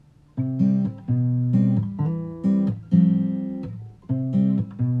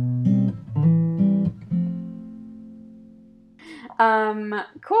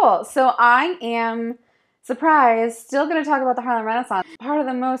Cool. So I am surprised, still going to talk about the Harlem Renaissance. Part of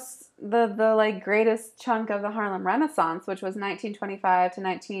the like greatest chunk of the Harlem Renaissance, which was 1925 to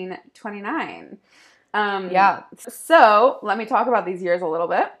 1929. Yeah. So let me talk about these years a little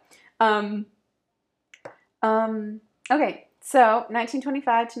bit. Okay. So 1925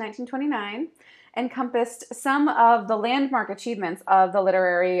 to 1929 encompassed some of the landmark achievements of the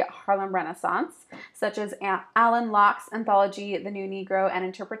literary Harlem Renaissance, such as Alan Locke's anthology, The New Negro and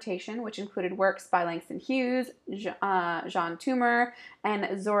Interpretation, which included works by Langston Hughes, John Toomer,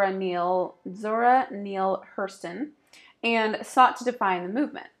 and Zora Neale Hurston, and sought to define the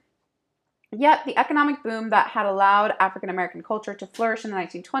movement. Yet, the economic boom that had allowed African American culture to flourish in the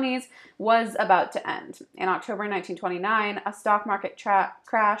 1920s was about to end. In October 1929, a stock market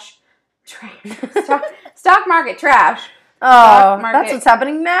crash. Stock market trash. That's what's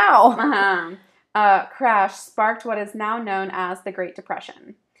happening now. Crash sparked what is now known as the Great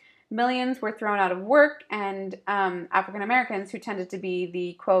Depression. Millions were thrown out of work, and African Americans, who tended to be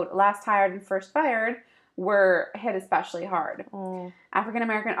the, quote, last hired and first fired, were hit especially hard. African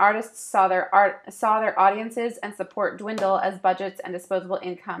American artists saw their audiences and support dwindle as budgets and disposable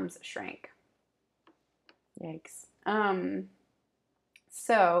incomes shrank. Yikes.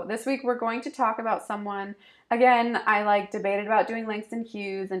 So this week we're going to talk about someone, again, I debated about doing Langston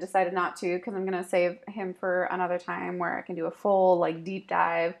Hughes and decided not to because I'm going to save him for another time where I can do a full deep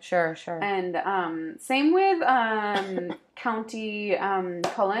dive. Sure. And same with County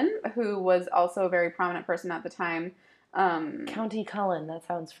Cullen, who was also a very prominent person at the time. County Cullen, that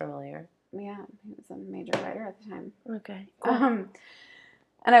sounds familiar. Yeah, he was a major writer at the time. Okay, cool.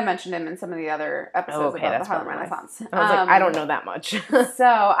 And I mentioned him in some of the other episodes about the Harlem Renaissance. I was I don't know that much. So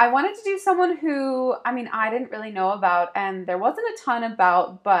I wanted to do someone who, I didn't really know about, and there wasn't a ton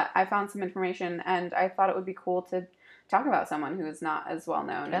about, but I found some information, and I thought it would be cool to talk about someone who is not as well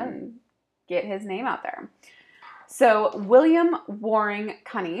known and get his name out there. So William Waring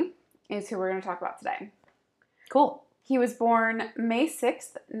Cunny is who we're going to talk about today. Cool. He was born May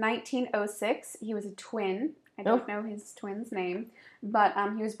 6th, 1906. He was a twin. I don't know his twin's name, but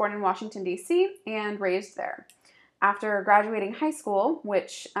he was born in Washington, D.C. and raised there. After graduating high school,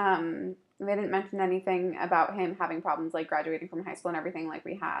 which they didn't mention anything about him having problems graduating from high school and everything like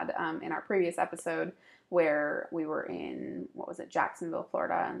we had in our previous episode where we were in, Jacksonville,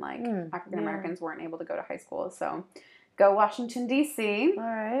 Florida, and African Americans weren't able to go to high school. So go Washington, D.C. All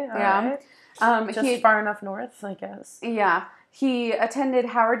right. Just far enough north, I guess. Yeah. He attended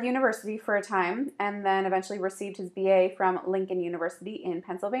Howard University for a time and then eventually received his BA from Lincoln University in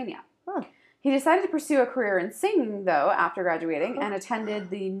Pennsylvania. Huh. He decided to pursue a career in singing, though, after graduating, and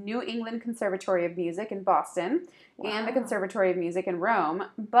attended the New England Conservatory of Music in Boston and the Conservatory of Music in Rome,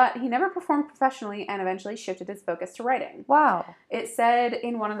 but he never performed professionally and eventually shifted his focus to writing. Wow. It said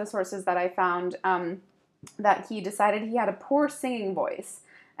in one of the sources that I found that he decided he had a poor singing voice,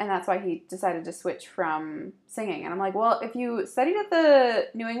 and that's why he decided to switch from singing. And I'm like, well, if you studied at the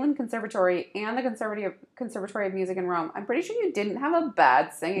New England Conservatory and the Conservatory of Music in Rome, I'm pretty sure you didn't have a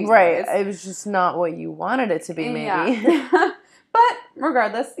bad singing voice. It was just not what you wanted it to be, maybe. Yeah. But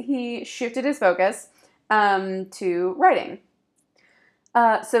regardless, he shifted his focus to writing.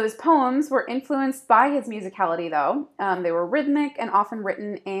 So his poems were influenced by his musicality, though. They were rhythmic and often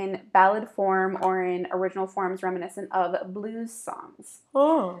written in ballad form or in original forms reminiscent of blues songs.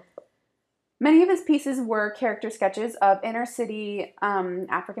 Oh. Many of his pieces were character sketches of inner city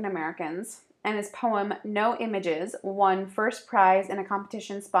African Americans, and his poem, No Images, won first prize in a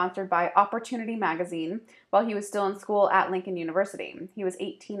competition sponsored by Opportunity Magazine while he was still in school at Lincoln University. He was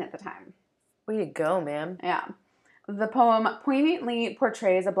 18 at the time. Way to go, man. Yeah. The poem poignantly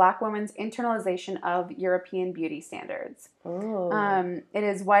portrays a black woman's internalization of European beauty standards. Oh. It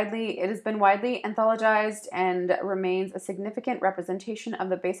has been widely anthologized and remains a significant representation of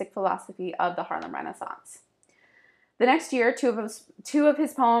the basic philosophy of the Harlem Renaissance. The next year, two of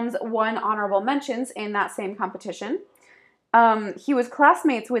his poems won honorable mentions in that same competition. He was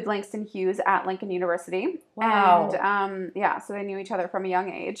classmates with Langston Hughes at Lincoln University. Wow. And so they knew each other from a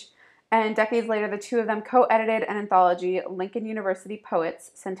young age. And decades later, the two of them co-edited an anthology, Lincoln University Poets,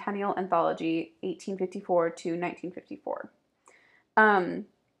 Centennial Anthology, 1854 to 1954. In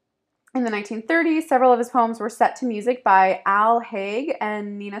the 1930s, several of his poems were set to music by Al Haig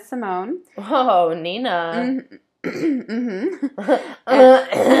and Nina Simone. Oh, Nina. Mm-hmm.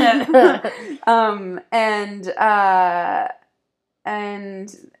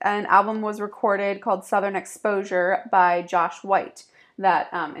 And an album was recorded called Southern Exposure by Josh White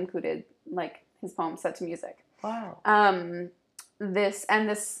that included his poems set to music. Wow.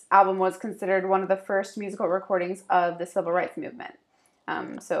 this album was considered one of the first musical recordings of the civil rights movement.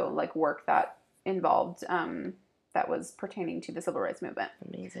 So like work that involved that was pertaining to the civil rights movement.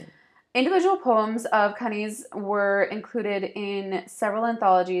 Amazing. Individual poems of Cunney's were included in several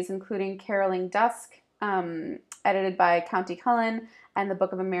anthologies, including Caroling Dusk, edited by County Cullen, and the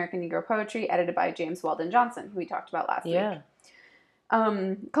Book of American Negro Poetry, edited by James Weldon Johnson, who we talked about last week.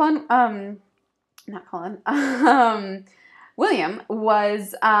 William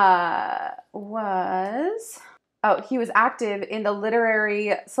he was active in the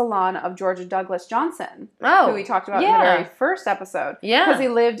literary salon of Georgia Douglas Johnson, who we talked about in the very first episode. Yeah. Because he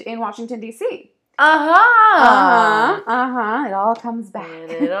lived in Washington, D.C. It all comes back.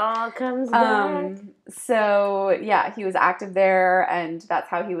 So, yeah, he was active there, and that's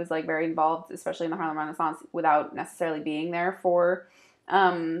how he was, like, very involved, especially in the Harlem Renaissance, without necessarily being there for,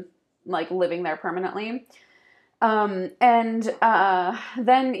 living there permanently. Then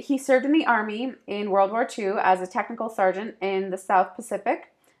he served in the Army in World War II as a technical sergeant in the South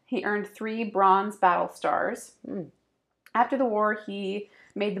Pacific. He earned 3 Bronze Battle Stars. After the war, he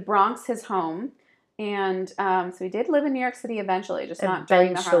made the Bronx his home. And so he did live in New York City eventually, just not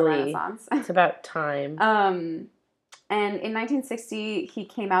during the Harlem Renaissance. It's about time. And in 1960, he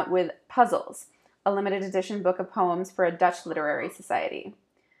came out with Puzzles, a limited edition book of poems for a Dutch literary society.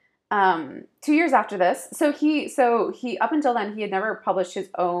 2 years after this, so he up until then he had never published his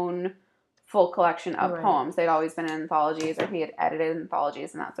own full collection of poems. They'd always been in anthologies, or he had edited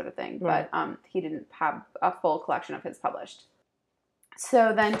anthologies and that sort of thing. But he didn't have a full collection of his published.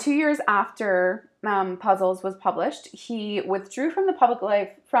 So then 2 years after Puzzles was published, he withdrew from public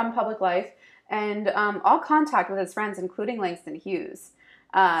life and all contact with his friends, including Langston Hughes.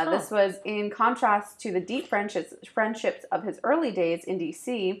 This was in contrast to the deep friendships of his early days in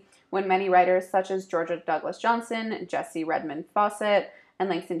D.C., when many writers such as Georgia Douglas Johnson, Jesse Redmond Fawcett, and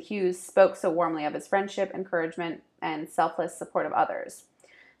Langston Hughes spoke so warmly of his friendship, encouragement, and selfless support of others.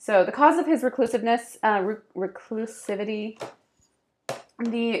 So the cause of his reclusivity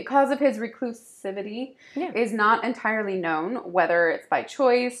is not entirely known, whether it's by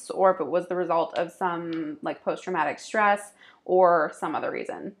choice or if it was the result of some post-traumatic stress or some other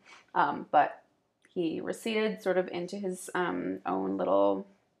reason. But he receded sort of into his own little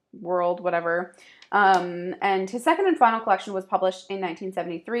world, whatever. And his second and final collection was published in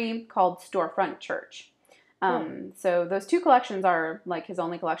 1973 called Storefront Church. So those 2 collections are his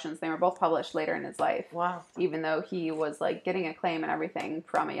only collections. They were both published later in his life. Wow. Even though he was getting acclaim and everything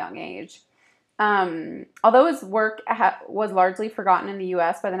from a young age. Although his work was largely forgotten in the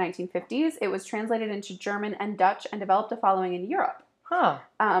U.S. by the 1950s, it was translated into German and Dutch and developed a following in Europe.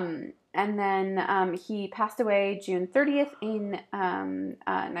 And then he passed away June 30th in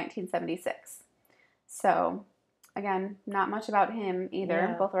 1976. So, again, not much about him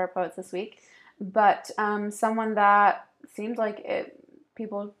either. Both of our poets this week. But someone that seems like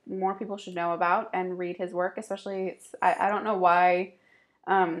more people should know about and read his work, especially, I don't know why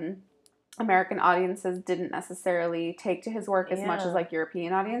American audiences didn't necessarily take to his work as much as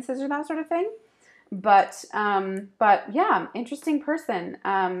European audiences or that sort of thing. But yeah, interesting person.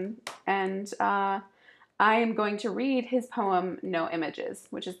 And I am going to read his poem, No Images,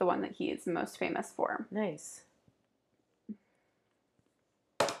 which is the one that he is most famous for. Nice.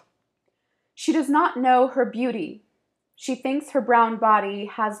 She does not know her beauty. She thinks her brown body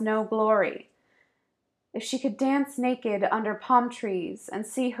has no glory. If she could dance naked under palm trees and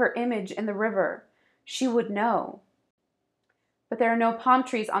see her image in the river, she would know. But there are no palm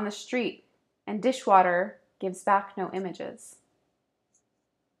trees on the street, and dishwater gives back no images.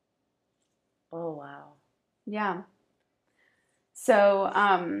 Oh, wow. Yeah. So,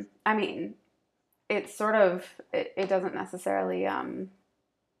 I mean, it's sort of, it doesn't necessarily,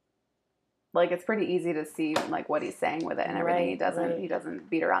 it's pretty easy to see, what he's saying with it and everything. He doesn't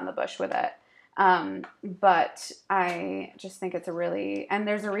beat around the bush with it. But I just think it's and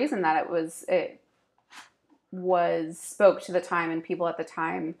there's a reason that it was spoke to the time and people at the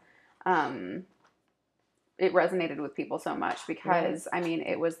time, it resonated with people so much because, I mean,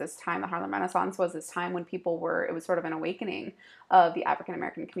 it was this time, the Harlem Renaissance was this time when it was sort of an awakening of the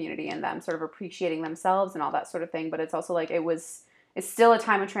African-American community and them sort of appreciating themselves and all that sort of thing. But it's also it's still a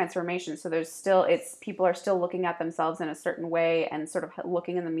time of transformation. So people are still looking at themselves in a certain way and sort of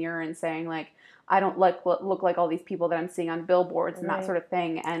looking in the mirror and saying I don't look like all these people that I'm seeing on billboards and that sort of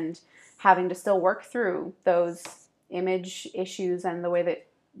thing, and having to still work through those image issues and the way that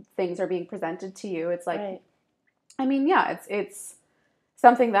things are being presented to you. It's I mean, yeah, it's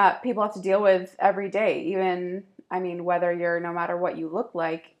something that people have to deal with every day. Even, I mean, no matter what you look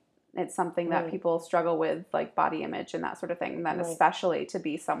like, it's something that people struggle with, like body image and that sort of thing. And then especially to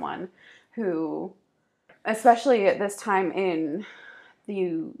be someone who, especially at this time in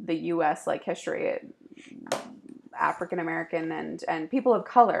the U.S. like history, African American and people of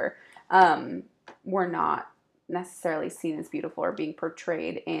color were not necessarily seen as beautiful or being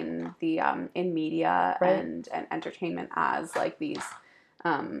portrayed in the in media and entertainment as like these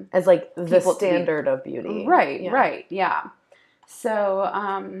as like the standard of beauty. Right, yeah.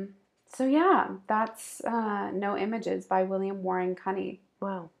 So so yeah, that's No Images by William Warren Cunny.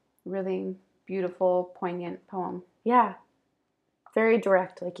 Wow. Really beautiful, poignant poem. Yeah. Very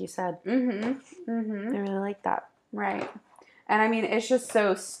direct, like you said. I really like that. Right. And I mean, it's just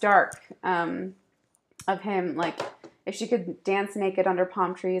so stark of him, like, if she could dance naked under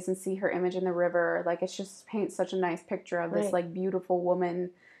palm trees and see her image in the river, like, it just paints such a nice picture of this, like, beautiful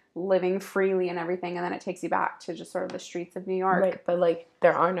woman living freely and everything, and then it takes you back to just sort of the streets of New York. Right, but, like,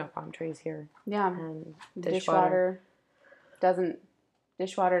 there are no palm trees here. Yeah. And dishwater doesn't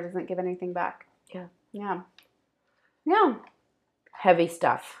give anything back. Yeah. Yeah. Yeah. Heavy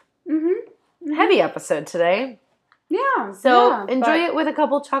stuff. Heavy episode today. Yeah. So enjoy it with a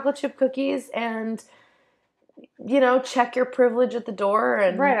couple chocolate chip cookies and, you know, check your privilege at the door.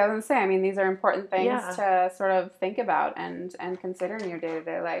 And right. I was going to say, I mean, these are important things to sort of think about and consider in your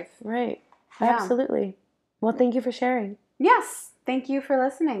day-to-day life. Right. Yeah. Absolutely. Well, thank you for sharing. Yes. Thank you for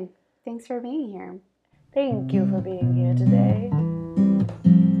listening. Thanks for being here. Thank you for being here today.